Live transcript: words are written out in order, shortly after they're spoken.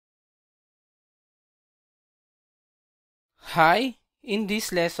Hi, in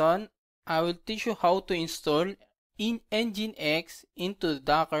this lesson, I will teach you how to install Nginx into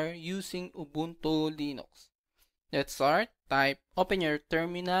Docker using Ubuntu Linux. Let's start. Open your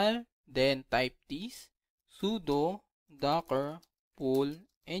terminal, then type this sudo docker pull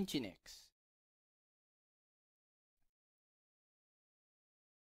nginx.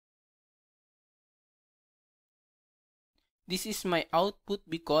 This is my output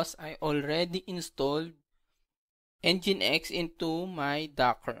because I already installed Nginx into my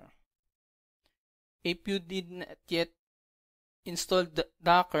Docker. If you did not yet install the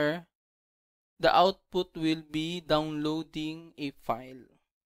Docker, the output will be downloading a file.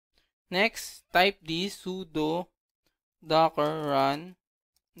 Next, type this sudo docker run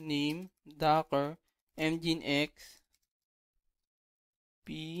name docker nginx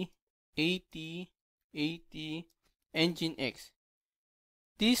p8080 nginx.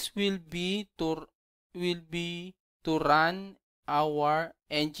 This will be to run our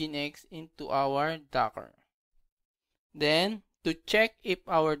nginx into our Docker. Then, to check if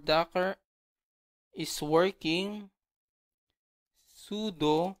our Docker is working,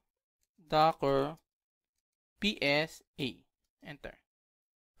 sudo docker psa. Enter.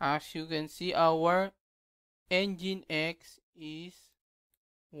 As you can see, our Nginx is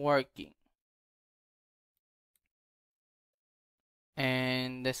working.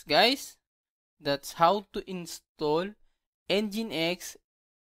 And that's how to install Nginx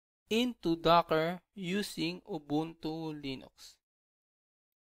into Docker using Ubuntu Linux.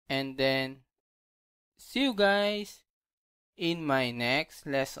 And then, see you guys in my next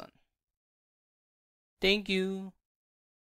lesson. Thank you.